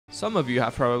Some of you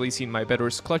have probably seen my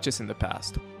Bedwars clutches in the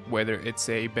past, whether it's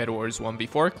a Bedwars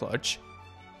 1v4 clutch,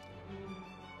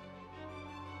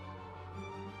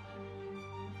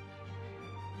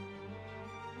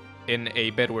 in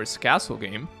a Bedwars castle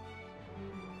game,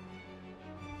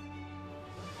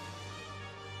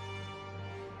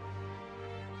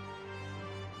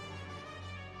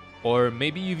 or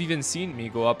maybe you've even seen me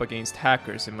go up against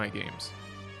hackers in my games.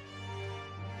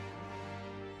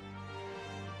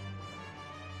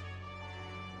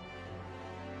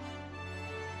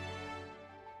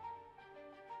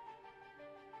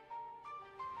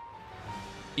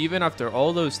 Even after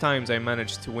all those times I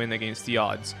managed to win against the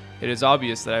odds, it is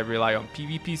obvious that I rely on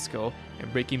PvP skill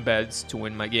and breaking beds to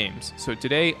win my games. So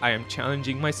today I am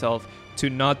challenging myself to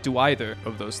not do either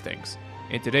of those things.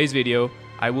 In today's video,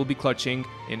 I will be clutching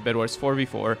in Bedwars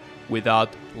 4v4 without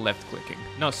left clicking.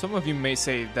 Now some of you may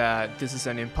say that this is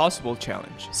an impossible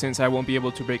challenge, since I won't be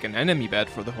able to break an enemy bed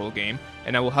for the whole game,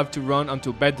 and I will have to run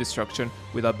until bed destruction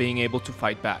without being able to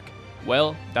fight back.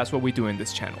 Well, that's what we do in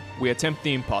this channel. We attempt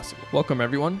the impossible. Welcome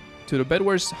everyone to the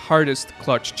Bedwars Hardest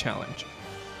Clutch Challenge.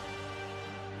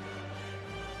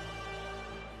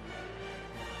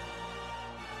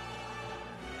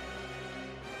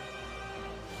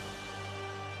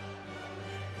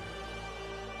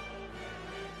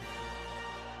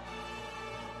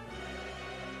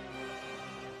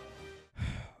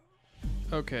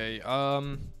 Okay, how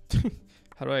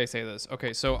do I say this?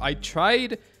 Okay, so I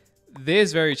tried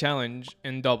this very challenge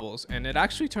in doubles, and it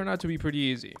actually turned out to be pretty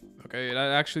easy. Okay, it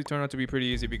actually turned out to be pretty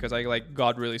easy because I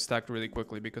got really stacked really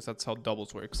quickly, because that's how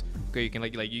doubles works. Okay, you can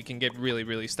you can get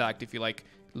really stacked if you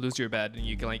lose your bed, and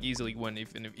you can easily win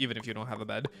even if you don't have a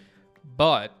bed.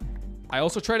 But I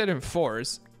also tried it in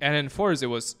fours, and in fours it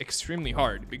was extremely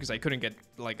hard because I couldn't get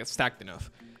stacked enough.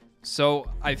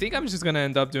 So I think I'm just gonna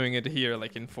end up doing it here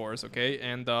in fours, okay?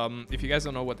 And if you guys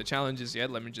don't know what the challenge is yet,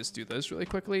 let me just do this really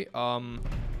quickly.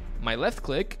 My left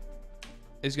click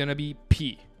is gonna be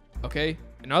P, okay?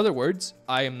 In other words,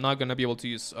 I am not gonna be able to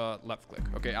use left click,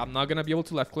 okay? I'm not gonna be able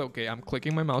to left click, okay? I'm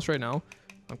clicking my mouse right now.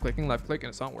 I'm clicking left click and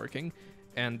it's not working.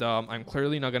 And I'm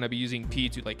clearly not gonna be using P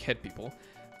to hit people.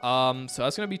 So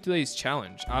that's gonna be today's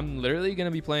challenge. I'm literally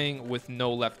gonna be playing with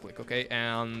no left click, okay?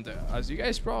 And as you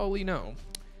guys probably know,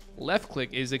 left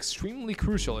click is extremely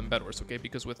crucial in Bedwars, okay?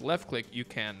 Because with left click, you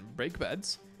can break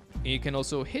beds, and you can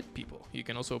also hit people. You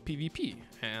can also PvP,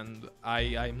 and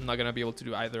I'm not gonna be able to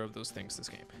do either of those things this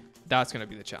game. That's gonna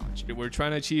be the challenge. We're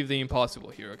trying to achieve the impossible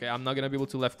here, okay? I'm not gonna be able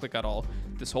to left click at all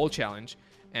this whole challenge,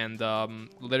 and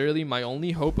literally my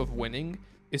only hope of winning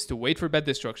is to wait for bed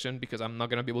destruction, because I'm not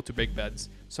gonna be able to break beds.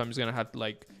 So I'm just gonna have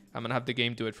I'm gonna have the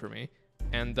game do it for me,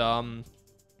 and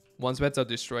once beds are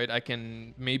destroyed, I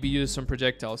can maybe use some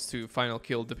projectiles to final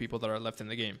kill the people that are left in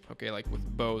the game, okay? With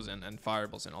bows and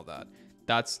fireballs and all that.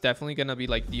 That's definitely gonna be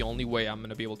the only way I'm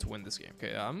gonna be able to win this game.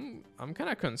 Okay, I'm kind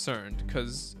of concerned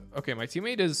because, okay, my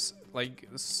teammate is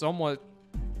somewhat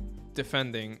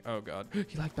defending. Oh god,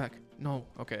 he lagged back. No,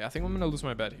 okay, I think I'm gonna lose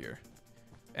my bed here,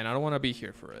 and I don't want to be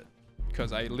here for it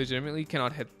because I legitimately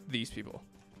cannot hit these people.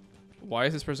 Why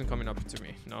is this person coming up to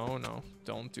me? No,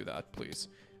 don't do that, please.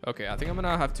 Okay, I think I'm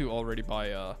gonna have to already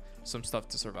buy some stuff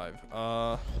to survive.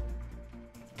 Oh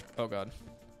god.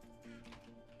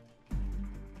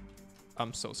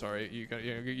 I'm so sorry.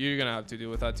 You're gonna have to deal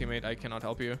with that, teammate. I cannot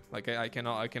help you. I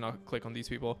cannot click on these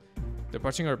people. They're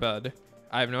punching our bed.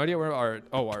 I have no idea where our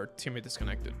teammate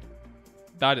disconnected.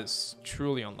 That is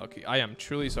truly unlucky. I am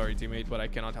truly sorry, teammate, but I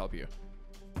cannot help you.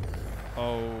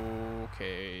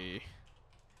 Okay.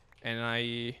 And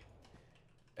I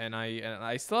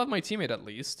still have my teammate at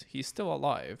least. He's still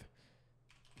alive.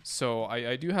 So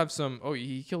I do have some. Oh,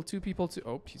 he killed 2 people too.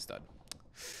 Oh, he's dead.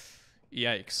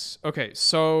 Yikes. Okay,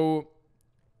 so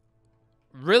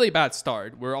really bad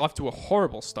start. We're off to a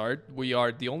horrible start. We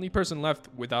are the only person left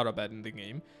without a bed in the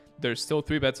game. There's still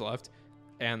 3 beds left,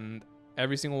 and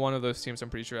every single one of those teams, I'm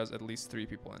pretty sure, has at least 3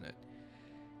 people in it.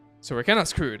 So we're kind of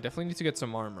screwed. Definitely need to get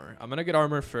some armor. I'm gonna get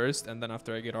armor first, and then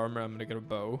after I get armor, I'm gonna get a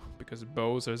bow, because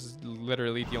bows are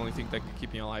literally the only thing that can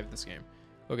keep me alive in this game.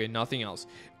 Okay, nothing else.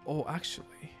 Oh,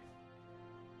 actually,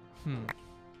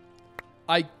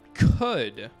 I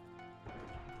could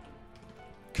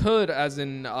as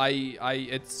in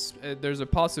there's a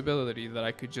possibility that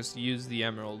I could just use the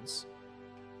emeralds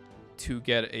to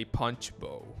get a punch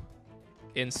bow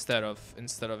instead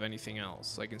of anything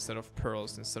else, instead of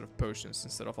pearls, instead of potions,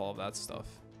 instead of all of that stuff.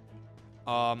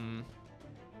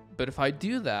 But if I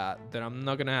do that, then I'm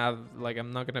not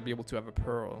gonna be able to have a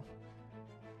pearl,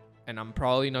 and I'm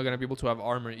probably not gonna be able to have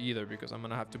armor either, because I'm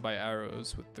gonna have to buy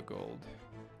arrows with the gold.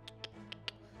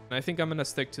 And I think I'm gonna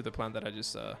stick to the plan that I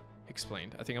just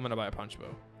explained. I think I'm gonna buy a punch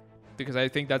bow. because I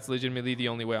think that's legitimately the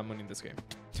only way I'm winning this game.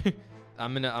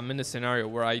 I'm in a scenario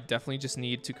where I definitely just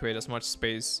need to create as much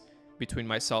space between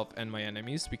myself and my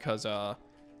enemies because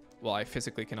well, I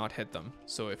physically cannot hit them.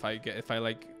 So if I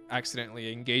like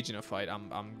accidentally engage in a fight,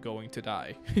 I'm going to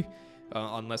die.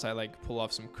 Unless I like pull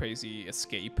off some crazy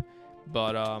escape.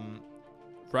 But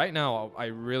right now I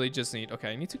really just need, okay,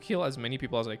 I need to kill as many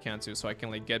people as I can too, so I can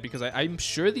like get, because I'm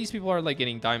sure these people are like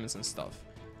getting diamonds and stuff.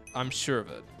 I'm sure of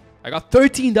it. I got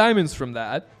 13 diamonds from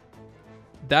that.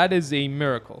 That is a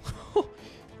miracle.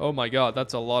 Oh my god,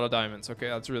 that's a lot of diamonds. Okay,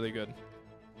 that's really good.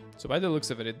 So by the looks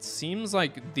of it, it seems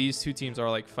like these two teams are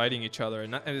like fighting each other,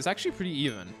 and it's actually pretty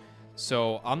even.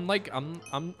 So I'm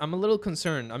a little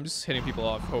concerned. I'm just hitting people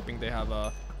off, hoping they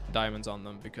have diamonds on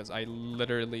them, because I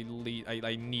literally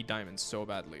I need diamonds so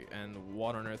badly. And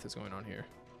what on earth is going on here?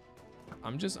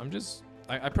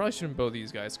 I probably shouldn't bow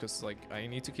these guys, because like I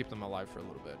need to keep them alive for a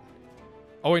little bit.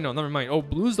 Oh wait, no, never mind. Oh,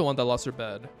 blue's the one that lost her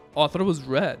bed. Oh, I thought it was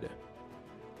red.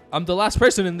 I'm the last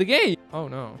person in the game. Oh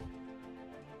no.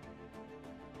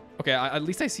 Okay, at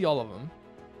least I see all of them.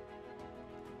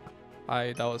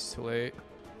 That was too late.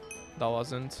 That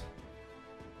wasn't.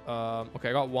 Okay,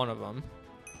 I got one of them.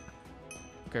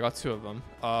 Okay, I got two of them.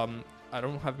 I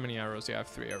don't have many arrows. Yeah, I have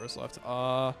 3 arrows left.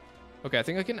 Okay, I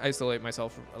think I can isolate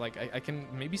myself. Like, I can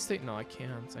maybe stay. No, I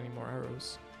can't. I need more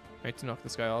arrows. I need to knock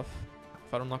this guy off.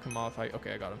 If I don't knock him off,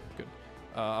 okay, I got him. Good.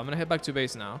 I'm gonna head back to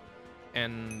base now,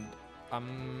 and I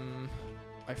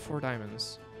have 4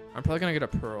 diamonds. I'm probably gonna get a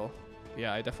pearl.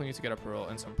 Yeah, I definitely need to get a pearl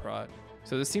and some prot.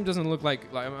 So this team doesn't look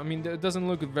like I mean, it doesn't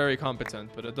look very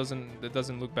competent, but it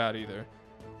doesn't look bad either.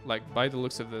 Like, by the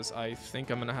looks of this, I think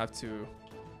I'm gonna have to.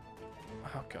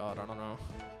 Oh god, I don't know.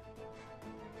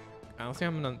 I don't think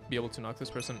I'm gonna be able to knock this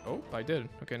person. Oh, I did.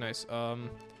 Okay, nice. I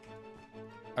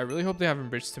really hope they haven't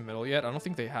bridged to middle yet. I don't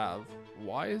think they have.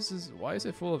 Why is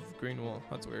it full of green wool?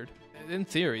 That's weird. In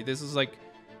theory, this is like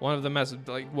one of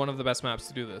the best maps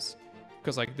to do this,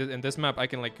 because like in this map I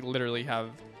can like literally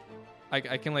have,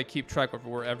 I can like keep track of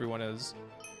where everyone is.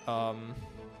 I'm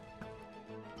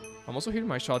also hitting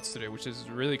my shots today, which is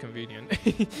really convenient.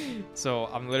 So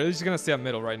I'm literally just gonna stay at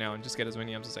middle right now and just get as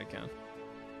many M's as I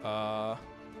can.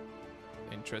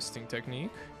 Interesting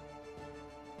technique.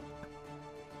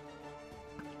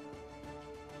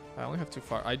 I only have 2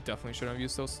 fire. I definitely shouldn't have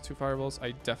used those 2 fireballs.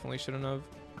 I definitely shouldn't have.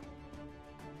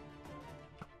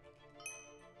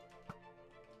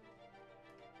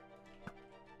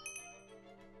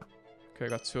 Okay, I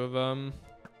got 2 of them.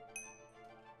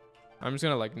 I'm just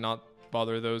gonna like not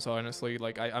bother those, honestly.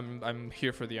 Like I'm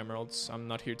here for the emeralds. I'm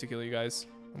not here to kill you guys.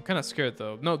 I'm kind of scared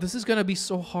though. No, this is gonna be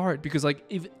so hard, because like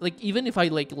even if I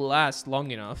like last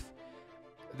long enough,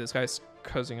 this guy's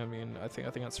cussing at me, and I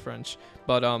think that's French,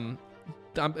 but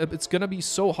it's gonna be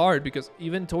so hard, because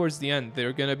even towards the end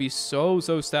they're gonna be so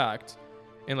stacked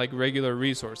in like regular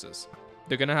resources.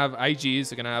 They're gonna have IGs,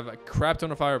 they're gonna have a crap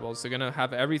ton of fireballs, they're gonna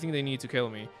have everything they need to kill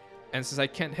me. And since I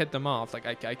can't hit them off, like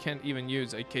I can't even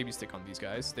use a KB stick on these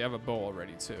guys. They have a bow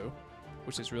already too,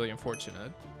 which is really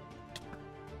unfortunate.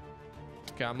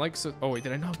 Okay, I'm like, so, oh wait,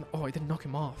 did I knock? Oh, I didn't knock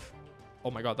him off. Oh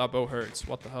my god, that bow hurts.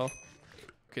 What the hell?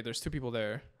 Okay, there's 2 people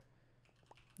there.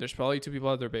 There's probably 2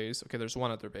 people at their base. Okay, there's 1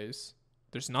 at their base.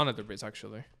 There's none at their base,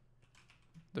 actually.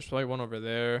 There's probably 1 over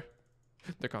there.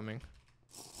 They're coming.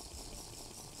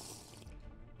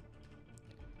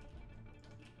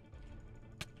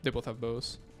 They both have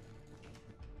bows.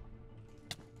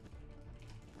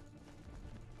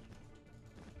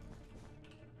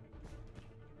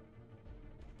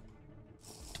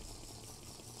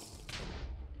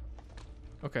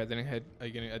 Okay, I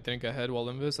didn't get head while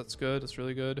invis. That's good. That's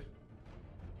really good.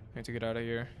 I need to get out of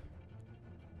here.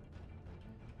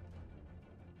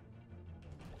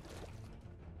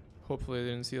 Hopefully I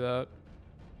didn't see that.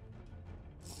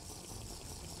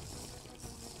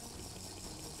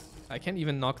 I can't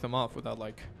even knock them off without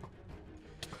like...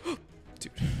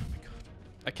 Dude, oh my god.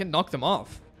 I can't knock them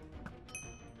off.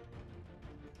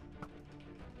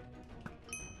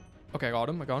 Okay, I got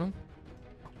him.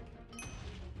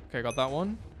 Okay, I got that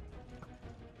one.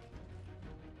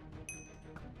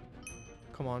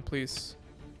 Come on, please.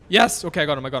 Yes! Okay, I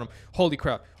got him. Holy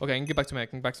crap. Okay, I can get back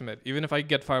to mid. Even if I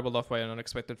get fireballed off by an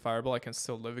unexpected fireball, I can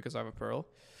still live because I have a pearl.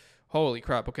 Holy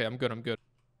crap. Okay, I'm good. Okay,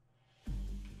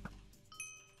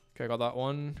 I got that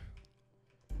one.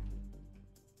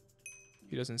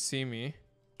 He doesn't see me.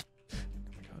 Oh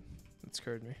my god, that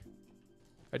scared me.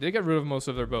 I did get rid of most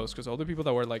of their bows, because all the people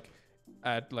that were like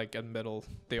at middle,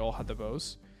 they all had the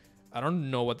bows. I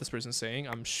don't know what this person's saying.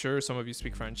 I'm sure some of you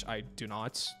speak French. I do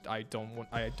not. I don't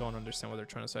understand what they're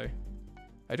trying to say.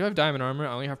 I do have diamond armor.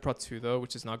 I only have prot 2 though,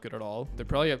 which is not good at all. They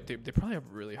probably have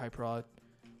really high prot.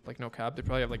 Like, no cap. They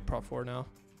probably have like prop 4 now.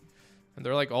 And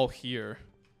they're like all here.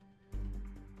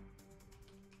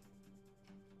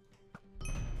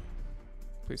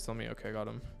 Please tell me. Okay, got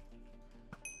him.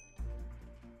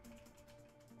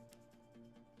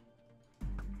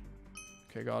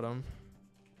 Okay, got him.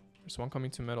 There's one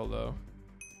coming to middle though.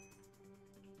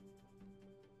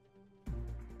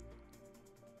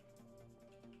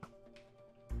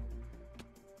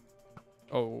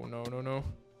 Oh, no, no, no.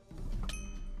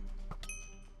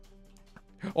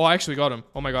 Oh, I actually got him.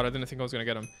 Oh my god, I didn't think I was gonna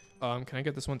get him. Can I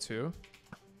get this one too?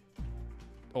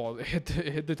 Oh, it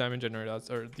hit the diamond generator, that's,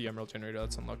 or the emerald generator.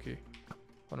 That's unlucky.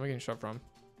 What am I getting shot from?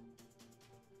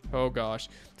 Oh gosh,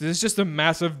 this is just a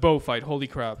massive bow fight. Holy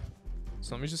crap!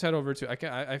 So let me just head over to.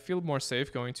 I feel more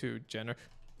safe going to Jenner.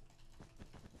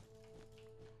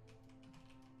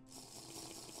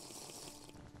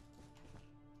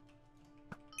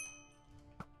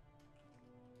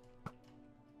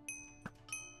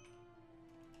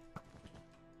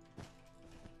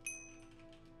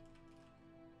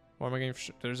 What am I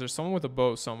getting? There's someone with a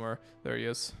bow somewhere. There he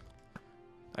is.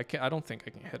 I don't think I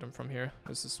can hit him from here.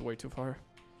 This is way too far.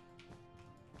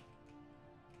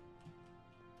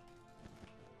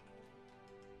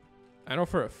 I know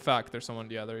for a fact there's someone.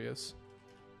 Yeah, there he is.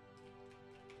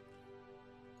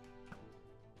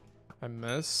 I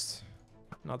missed.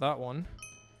 Not that one.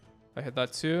 I hit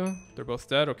that too. They're both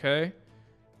dead. Okay.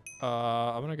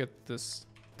 I'm gonna get this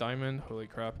diamond. Holy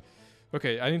crap.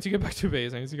 Okay, I need to get back to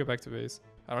base.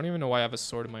 I don't even know why I have a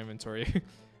sword in my inventory.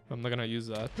 I'm not gonna use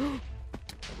that.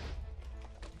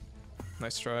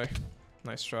 Nice try.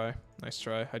 Nice try. Nice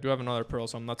try. I do have another pearl,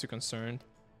 so I'm not too concerned.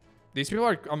 These people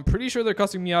are... I'm pretty sure they're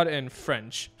cussing me out in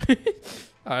French.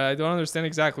 I don't understand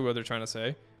exactly what they're trying to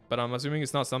say, but I'm assuming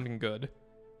it's not something good.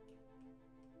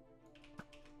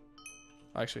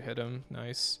 I actually hit him.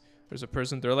 Nice. There's a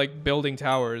person. They're like building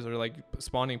towers or like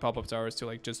spawning pop-up towers to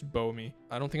like just bow me.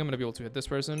 I don't think I'm going to be able to hit this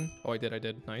person. Oh, I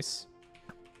did. Nice.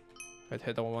 I'd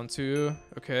hit that one too.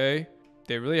 Okay.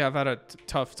 They really have had a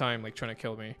tough time like trying to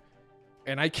kill me.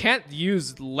 And I can't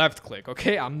use left click,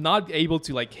 okay? I'm not able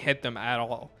to like hit them at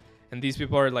all. And these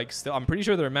people are like still, I'm pretty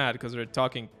sure they're mad because they're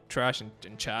talking trash in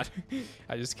chat.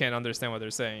 I just can't understand what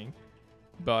they're saying.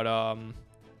 But I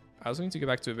also need to get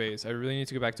back to a base. I really need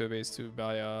to get back to a base to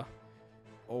buy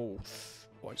oh,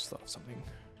 I just thought of something.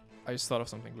 I just thought of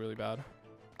something really bad.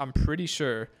 I'm pretty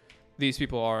sure these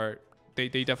people are, they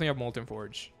definitely have Molten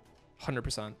Forge.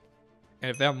 100%. And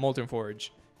if they have Molten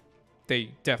Forge,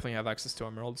 they definitely have access to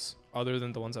emeralds other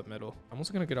than the ones at middle. I'm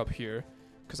also going to get up here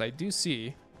because I do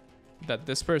see that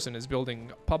this person is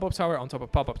building pop-up tower on top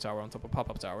of pop-up tower on top of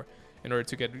pop-up tower in order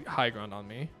to get high ground on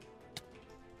me.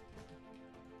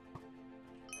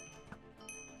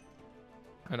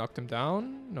 I knocked him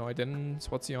down. No, I didn't.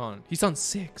 What's he on? He's on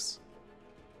 6.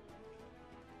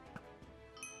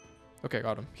 Okay,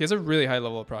 got him. He has a really high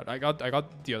level of prod. I got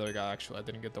the other guy, actually. I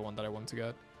didn't get the one that I wanted to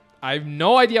get. I have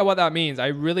no idea what that means. I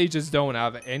really just don't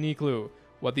have any clue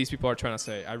what these people are trying to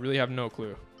say. I really have no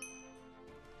clue.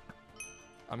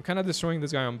 I'm kind of destroying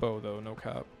this guy on bow, though. No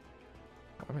cap.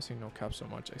 Why am I saying no cap so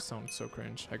much? I sound so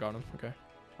cringe. I got him. Okay.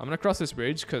 I'm going to cross this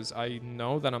bridge because I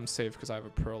know that I'm safe because I have a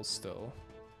pearl still.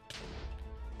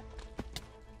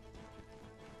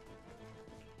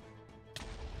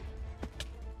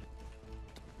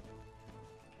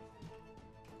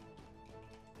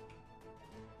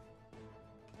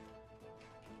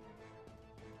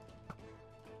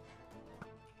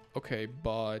 Okay,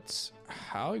 but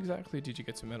how exactly did you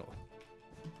get to middle?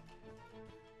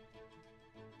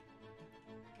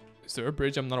 Is there a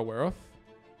bridge I'm not aware of?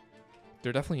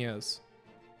 There definitely is.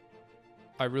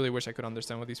 I really wish I could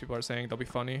understand what these people are saying. That'll be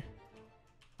funny.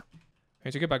 I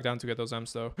need to get back down to get those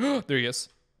M's though. There he is.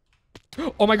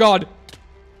 Oh my god!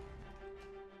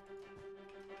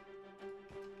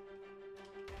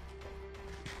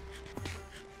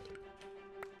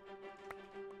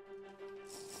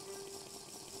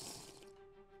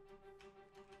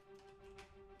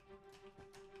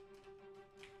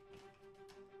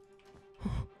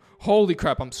 Holy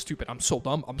crap, I'm stupid. I'm so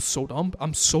dumb. I'm so dumb.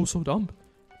 I'm so dumb.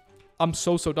 I'm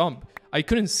so dumb. I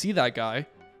couldn't see that guy.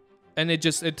 And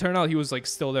it turned out he was like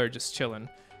still there just chilling.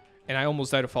 And I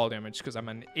almost died of fall damage because I'm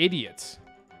an idiot.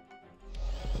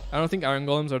 I don't think iron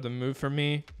golems are the move for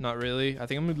me. Not really. I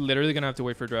think I'm literally going to have to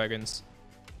wait for dragons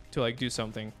to like do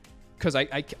something. Because oh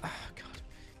God.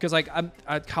 Because like,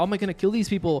 how am I going to kill these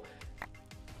people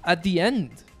at the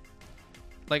end?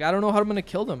 Like, I don't know how I'm going to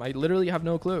kill them. I literally have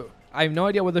no clue. I have no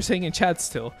idea what they're saying in chat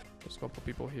still. There's a couple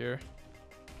people here.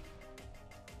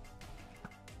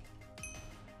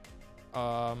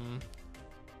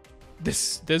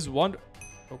 This one...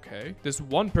 Okay. This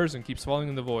one person keeps falling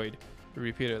in the void.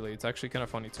 repeatedly. It's actually kind of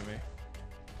funny to me.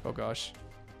 Oh gosh.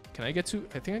 Can I get to...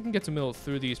 I think I can get to middle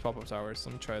through these pop-up towers.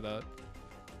 Let me try that.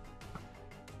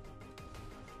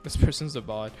 This person's a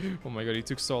bot. Oh my god, he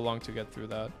took so long to get through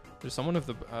that. There's someone with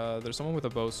the... there's someone with a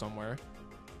bow somewhere.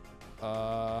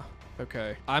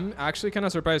 Okay. I'm actually kind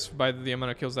of surprised by the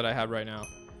amount of kills that I have right now.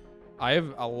 I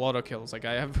have a lot of kills. Like,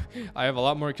 I have a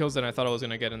lot more kills than I thought I was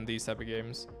gonna get in these type of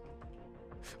games.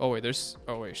 Oh wait, there's...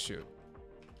 Oh wait, shoot.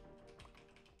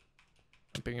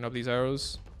 I'm picking up these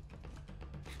arrows.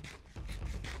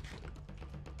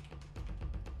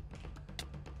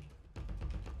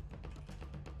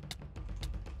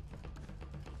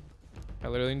 I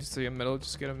literally need to see a middle,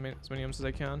 just get as many M's as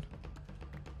I can.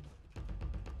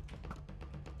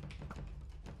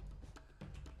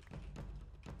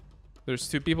 There's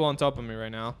 2 people on top of me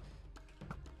right now.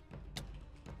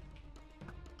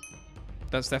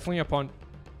 That's definitely a pawn.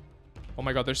 Oh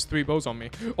my god, there's 3 bows on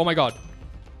me. Oh my god.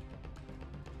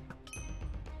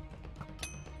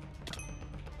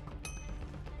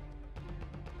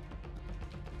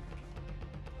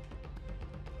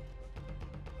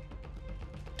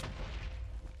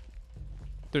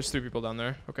 There's 3 people down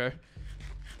there. Okay.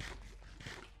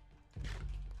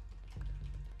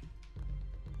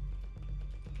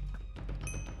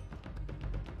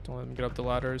 Don't let them get up the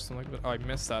ladders. Don't like. Oh, I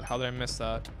missed that. How did I miss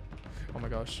that? Oh my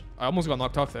gosh. I almost got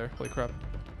knocked off there. Holy crap.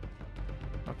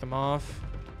 Knocked them off.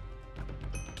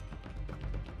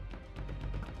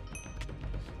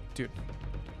 Dude.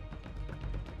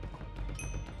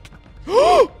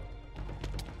 Oh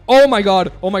my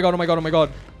god. Oh my god. Oh my god. Oh my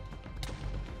god.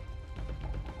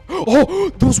 Oh,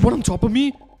 there was one on top of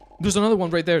me. There's another one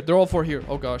right there. They're all 4 here.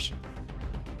 Oh gosh.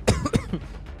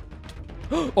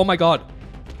 Oh my god.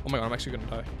 Oh my god, I'm actually gonna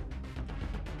die.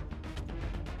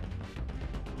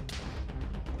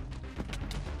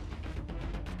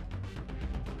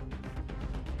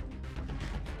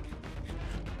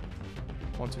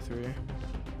 One, two, 3,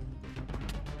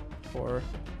 4.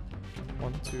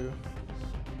 1, 2.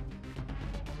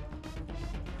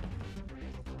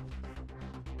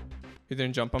 He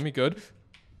didn't jump on me. Good.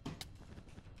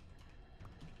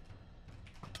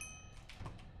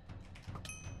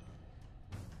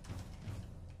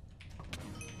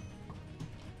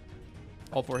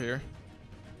 All 4 here.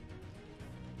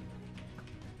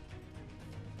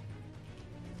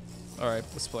 All right,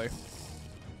 let's play.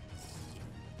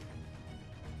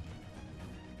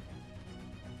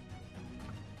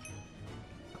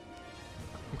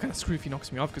 I'm kind of screwed if he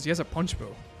knocks me off because he has a punch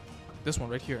bow. This one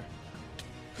right here.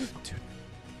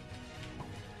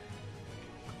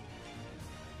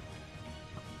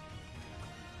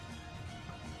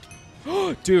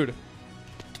 Dude. Dude.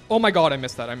 Oh my god, I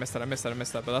missed that. I missed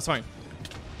that, but that's fine.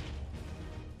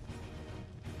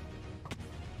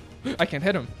 I can't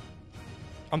hit him.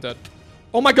 I'm dead.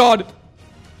 Oh my god.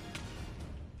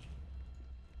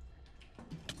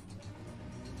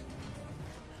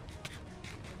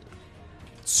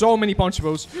 So many punch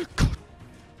bows. God.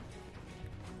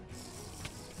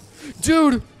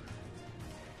 Dude.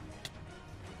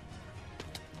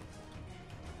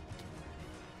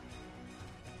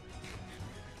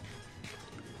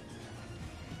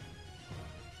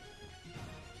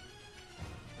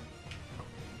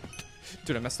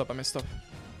 Dude, I messed up. Come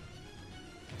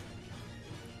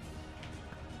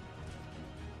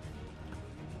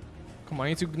on, I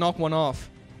need to knock one off.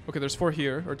 Okay, there's 4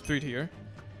 here, or 3 here.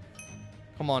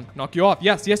 Come on, knock you off.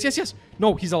 Yes.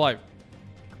 No, he's alive.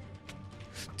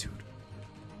 Dude.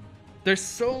 There's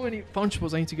so many punch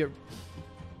bows I need to get.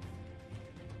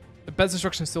 The bed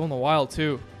destruction is still in the wild,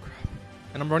 too.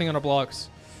 And I'm running out of blocks.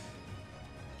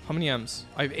 How many M's?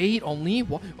 I have 8 only?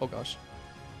 What? Oh, gosh.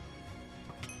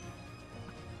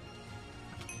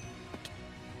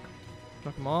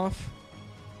 Knock him off.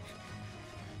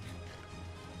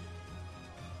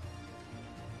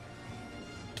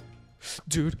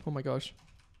 Dude, oh my gosh.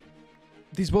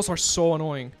 These bows are so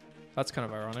annoying. That's kind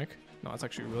of ironic. No, it's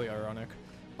actually really ironic.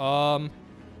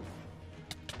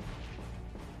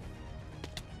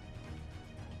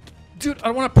 Dude, I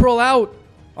don't want to pearl out.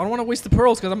 I don't want to waste the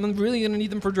pearls because I'm really going to need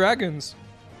them for dragons.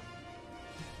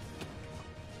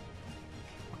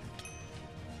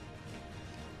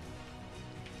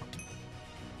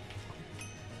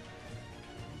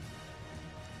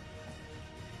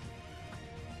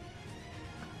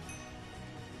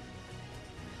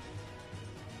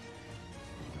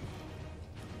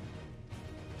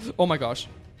 Oh my gosh.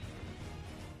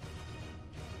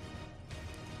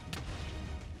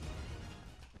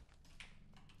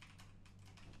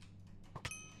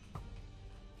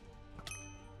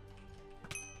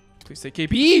 Please say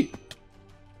KP.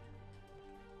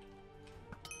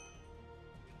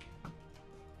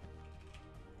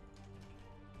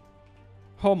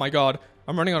 Oh my god.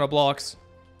 I'm running out of blocks.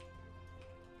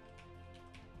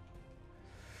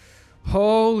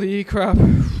 Holy crap.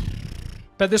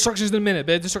 Bed destruction is in a minute.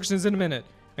 Bed destruction is in a minute.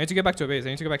 I need to get back to a base. I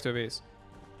need to get back to a base.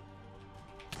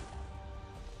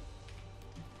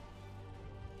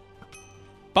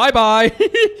 Bye-bye.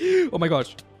 Oh my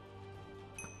gosh.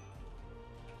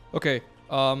 Okay.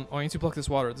 Oh, I need to block this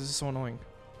water. This is so annoying.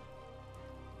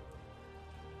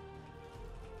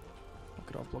 Block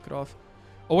it off. Block it off.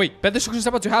 Oh wait, bed destruction is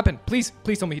about to happen. Please,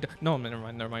 please tell me he. No, never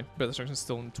mind. Never mind. Bed destruction is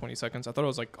still in 20 seconds. I thought it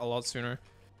was like a lot sooner.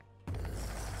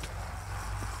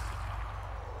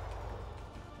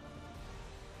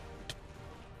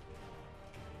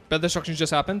 Bed destruction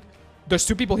just happened. There's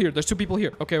 2 people here. There's 2 people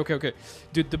here. Okay, okay, okay.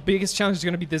 Dude, the biggest challenge is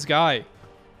gonna be this guy.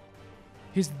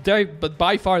 He's but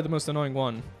by far the most annoying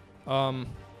one. I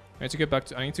need to get back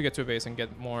to. I need to get to a base and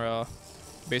get more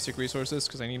basic resources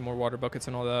because I need more water buckets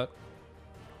and all that.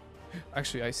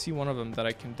 Actually, I see one of them that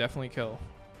I can definitely kill.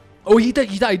 Oh, he died.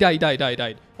 He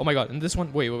died. Oh my god. And this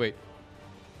one. Wait, wait, wait.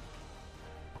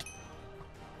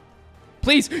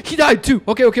 Please, he died too.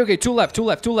 Okay, okay, okay. 2 left. 2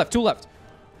 left. 2 left. 2 left.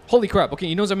 Holy crap. Okay,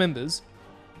 he knows I'm in this.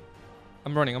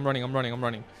 I'm running.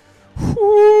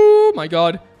 Oh my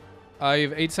god. I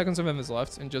have 8 seconds of invis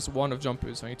left and just 1 of jump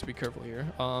boost, so I need to be careful here.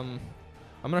 I'm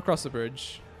gonna cross the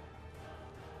bridge.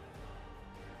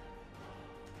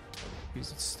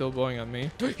 He's still going at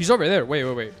me. He's over there. Wait,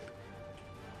 wait, wait.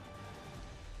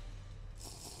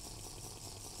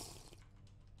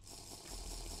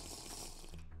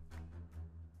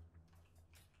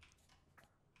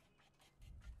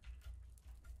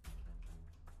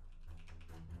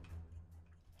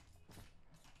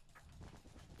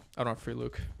 I don't have free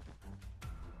Luke.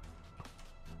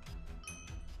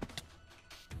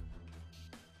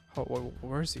 Oh,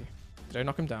 where is he? Did I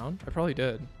knock him down? I probably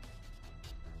did.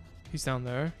 He's down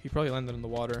there. He probably landed in the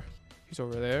water. He's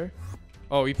over there.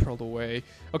 Oh, he pearled away.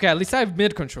 Okay, at least I have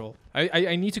mid control.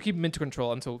 I need to keep mid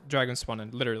control until dragons spawn in,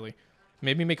 literally.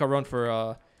 Maybe make a run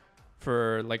for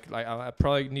like I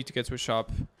probably need to get to a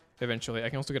shop eventually. I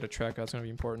can also get a track. That's gonna be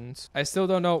important. I still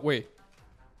don't know. Wait.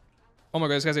 Oh my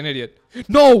god, this guy's an idiot.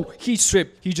 No! He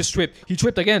tripped. He just tripped. He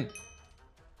tripped again.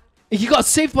 And he got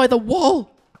saved by the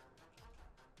wall.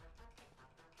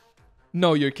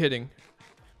 No, you're kidding.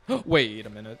 Wait a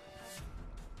minute.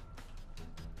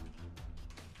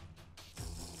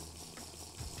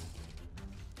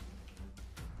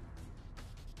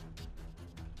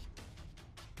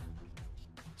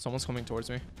 Someone's coming towards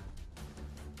me.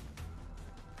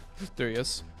 There he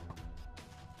is.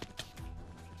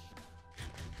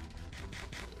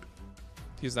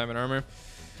 He's diamond armor.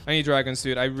 I need dragons,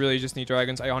 dude. I really just need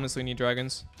dragons. I honestly need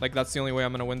dragons. Like, that's the only way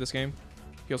I'm gonna win this game.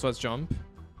 He also has jump.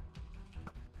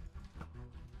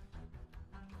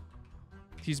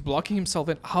 He's blocking himself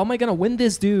in. How am I gonna win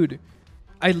this, dude?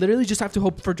 I literally just have to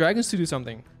hope for dragons to do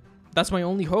something. That's my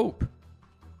only hope.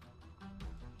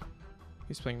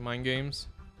 He's playing mind games.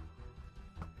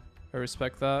 I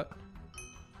respect that.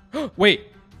 Wait.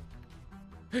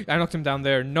 I knocked him down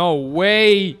there. No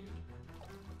way.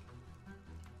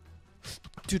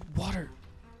 Dude, water.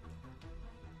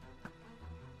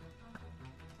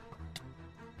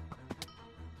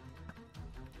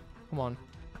 Come on.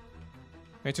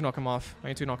 I need to knock him off. I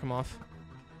need to knock him off.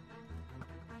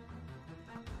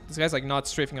 This guy's like not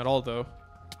strafing at all though.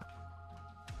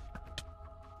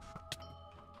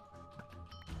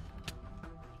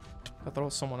 I thought it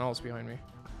was someone else behind me.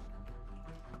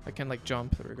 I can like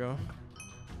jump. There we go.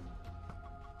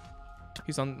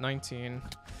 He's on 19.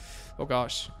 Oh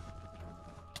gosh.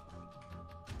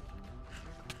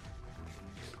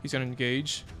 He's gonna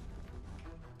engage.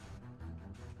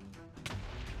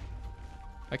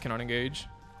 I cannot engage.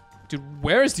 Dude,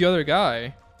 where is the other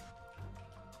guy?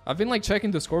 I've been like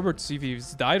checking the scoreboard to see if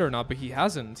he's died or not, but he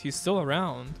hasn't. He's still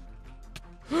around.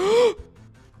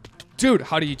 Dude,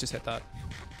 how did he just hit that?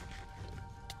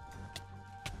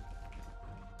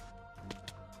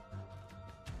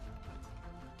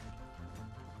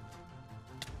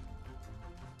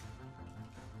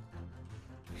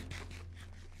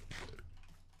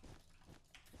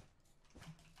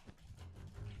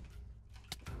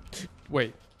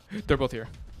 Wait, they're both here.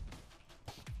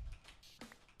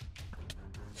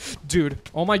 Dude,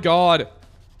 oh my god.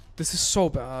 This is so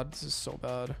bad. This is so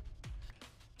bad.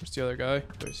 Where's the other guy?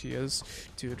 There he is.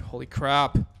 Dude, holy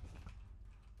crap.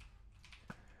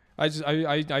 I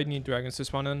need dragons to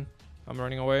spawn in. I'm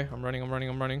running away. I'm running.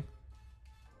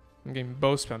 I'm getting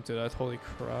bow spammed to death. Holy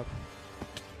crap.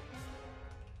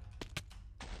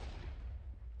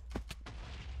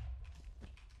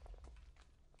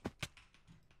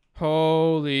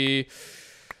 Holy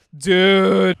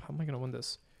dude. How am I gonna win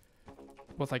this?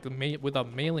 with like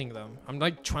without mailing them. I'm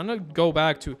like trying to go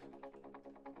back to.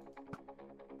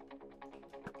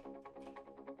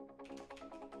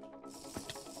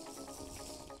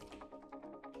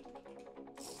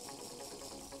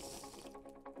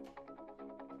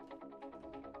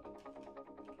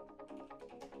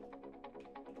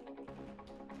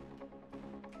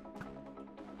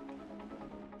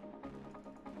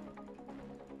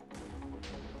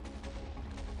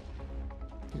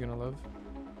 You're gonna live.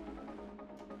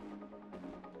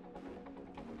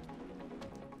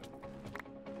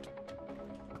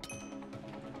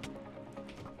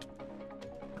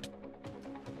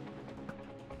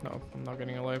 No, I'm not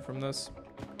getting alive from this.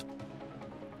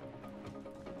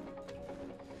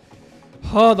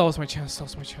 Oh, that was my chance. That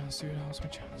was my chance, dude. That was my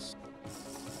chance.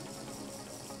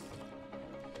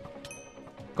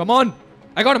 Come on!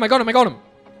 I got him, I got him, I got him!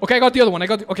 Okay, I got the other one.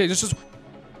 Okay, this is...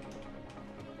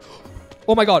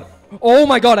 Oh my god. Oh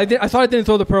my god, I thought I didn't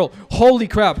throw the pearl. Holy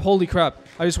crap, holy crap.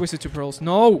 I just wasted 2 pearls.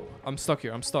 No! I'm stuck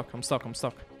here. I'm stuck.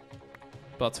 But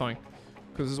that's fine.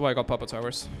 Because this is why I got Papa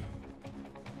Towers.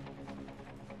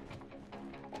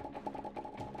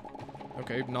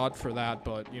 Okay, not for that,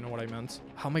 but you know what I meant.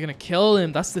 How am I gonna kill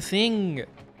him? That's the thing.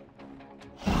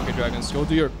 Okay, dragons, go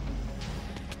do your...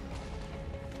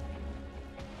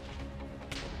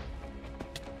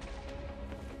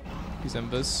 He's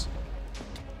invis.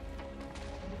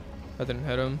 I didn't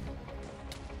hit him.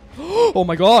 Oh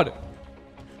my god!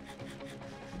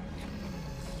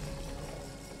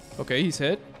 Okay, he's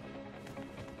hit.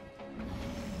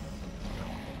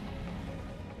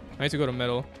 I need to go to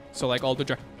middle. So like all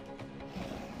the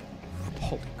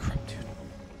holy crap, dude.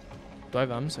 Do I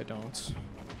have M's? I don't.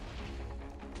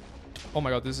 Oh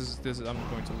my god, this is I'm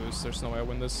going to lose. There's no way I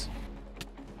win this.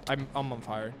 I'm on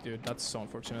fire, dude. That's so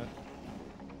unfortunate.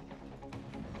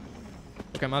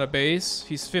 Okay, I'm out of base.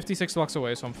 He's 56 blocks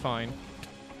away, so I'm fine.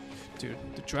 Dude,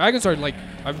 the dragons are like...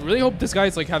 I really hope this guy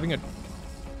is like having a...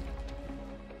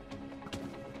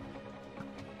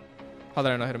 How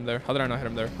did I not hit him there? How did I not hit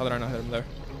him there? How did I not hit him there?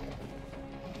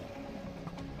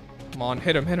 Come on,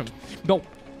 hit him, hit him. No!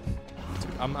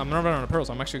 Dude, I'm not running out of pearls.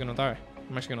 I'm actually gonna die.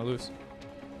 I'm actually gonna lose.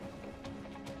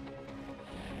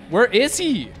 Where is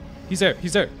he? He's there.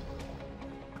 He's there.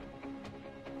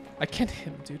 I can't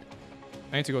hit him, dude.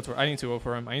 I need to go for him. I need to go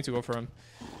for him. I need to go for him.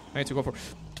 I need to go for...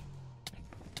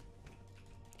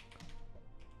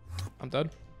 I'm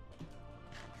dead.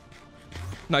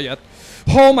 Not yet.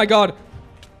 Oh my god!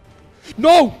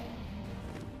 No!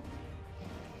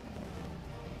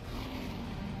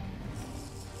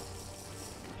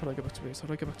 How do I get back to base? How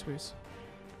do I get back to base?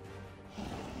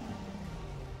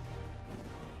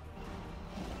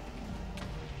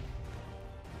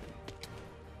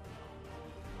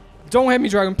 Don't hit me,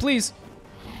 dragon, please!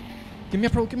 Give me a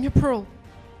pearl, give me a pearl!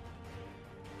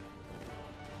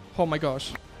 Oh my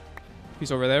gosh.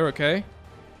 He's over there, okay?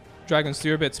 Dragons, do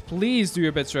your bits. Please do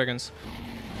your bits, dragons.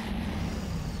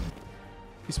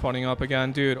 He's spawning up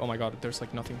again, dude. Oh my god, there's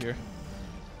like nothing here.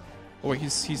 Oh wait,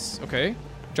 he's okay.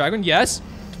 Dragon, yes!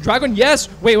 Dragon, yes!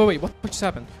 Wait, what just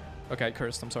happened? Okay, I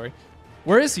cursed, I'm sorry.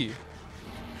 Where is he?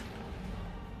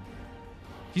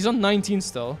 He's on 19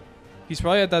 still. He's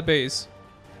probably at that base.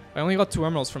 I only got 2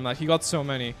 emeralds from that. He got so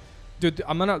many. Dude,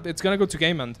 it's gonna go to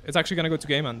game end. It's actually gonna go to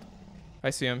game end. I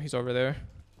see him, he's over there.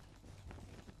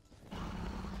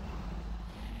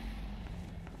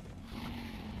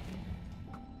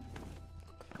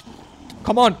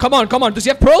 Come on, come on, come on. Does he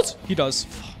have pearls? He does.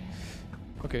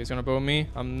 Okay, he's gonna bow me.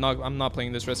 I'm not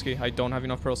playing this risky. I don't have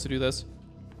enough pearls to do this.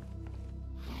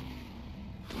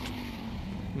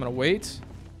 I'm gonna wait.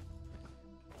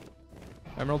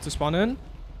 Emerald to spawn in.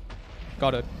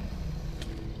 Got it.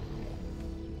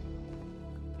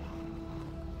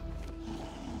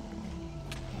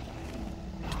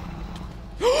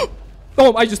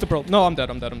 Oh, I used a pearl. No, I'm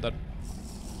dead. I'm dead. I'm dead.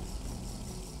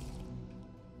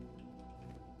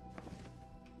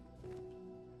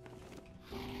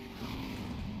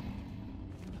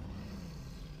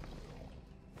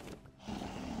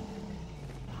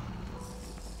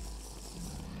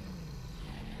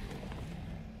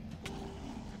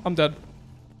 I'm dead.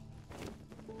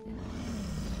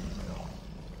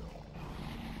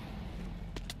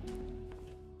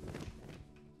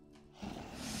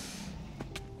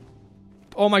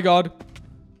 Oh my god.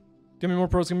 Give me more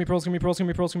pearls, give me pearls, give me pearls, give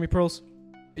me pearls, give me pearls.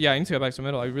 Yeah, I need to get back to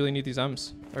middle. I really need these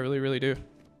M's. I really, really do.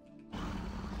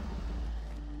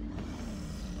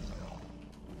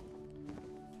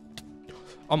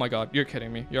 Oh my god, you're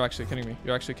kidding me. You're actually kidding me.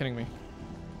 You're actually kidding me.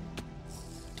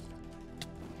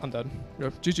 I'm dead.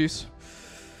 Yep, GG's.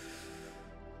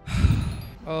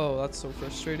 Oh, that's so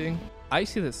frustrating. I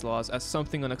see this loss as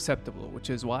something unacceptable, which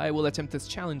is why I will attempt this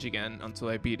challenge again until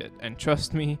I beat it, and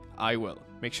trust me, I will.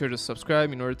 Make sure to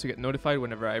subscribe in order to get notified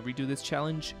whenever I redo this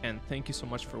challenge, and thank you so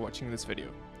much for watching this video.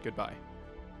 Goodbye.